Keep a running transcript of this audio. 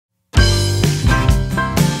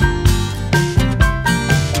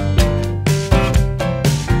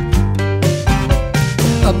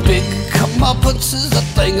comeuppance is the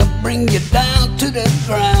thing that bring you down to the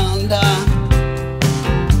ground.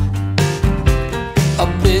 A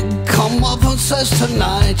big comeuppance says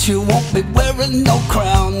tonight you won't be wearing no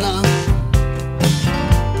crown.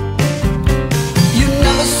 You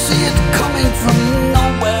never see it coming from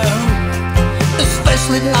nowhere,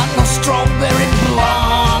 especially not no strawberry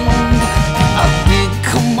blonde. A big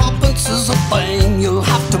comeuppance is a thing you'll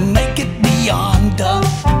have to make it beyond. A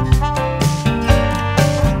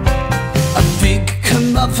big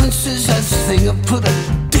comeuppance is that thing that put a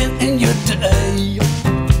dent in your day.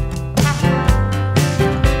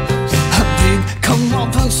 A big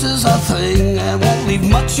comeuppance is a thing that won't leave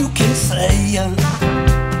much you can say.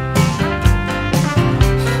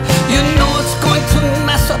 You know it's going to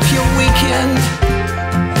mess up your weekend,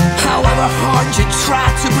 however hard you try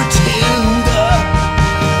to pretend.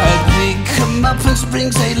 A big comeuppance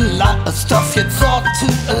brings a lot of stuff you thought to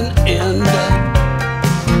an end.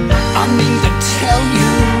 I mean to tell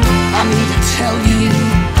you, I mean to tell you,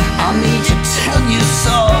 I mean to tell you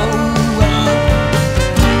so.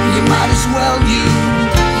 You might as well,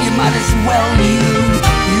 you might as well, you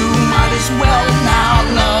might as well now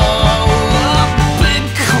know. A big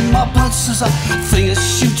comeuppance is a thing that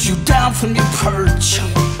shoots you down from your perch.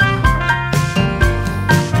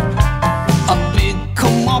 A big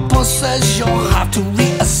comeuppance says you'll have to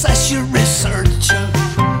reassess your research.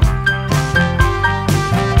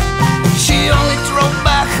 She only drove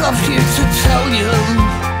back up here to tell you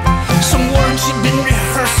some words you've been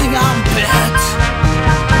rehearsing, I bet.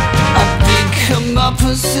 A big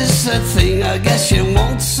comeuppance is a thing I guess you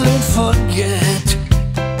won't soon forget.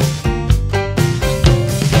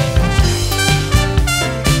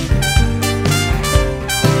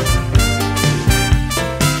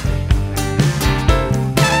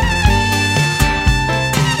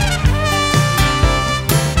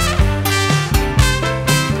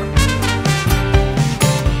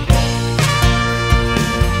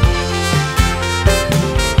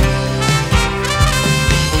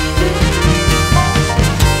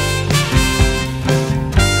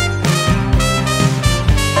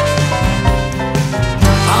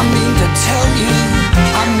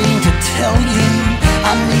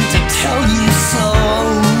 I mean to tell you so.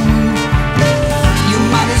 You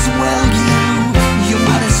might as well, you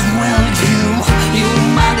might as well, you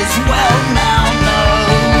might as well now know.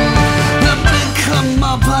 The big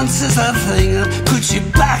comeuppance is a thing that puts you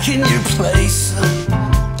back in your place.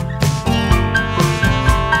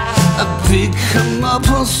 A big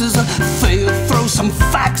comeuppance is a thing that throws some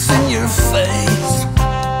facts in your face.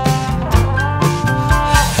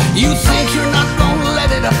 You think you're not gonna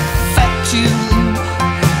let it affect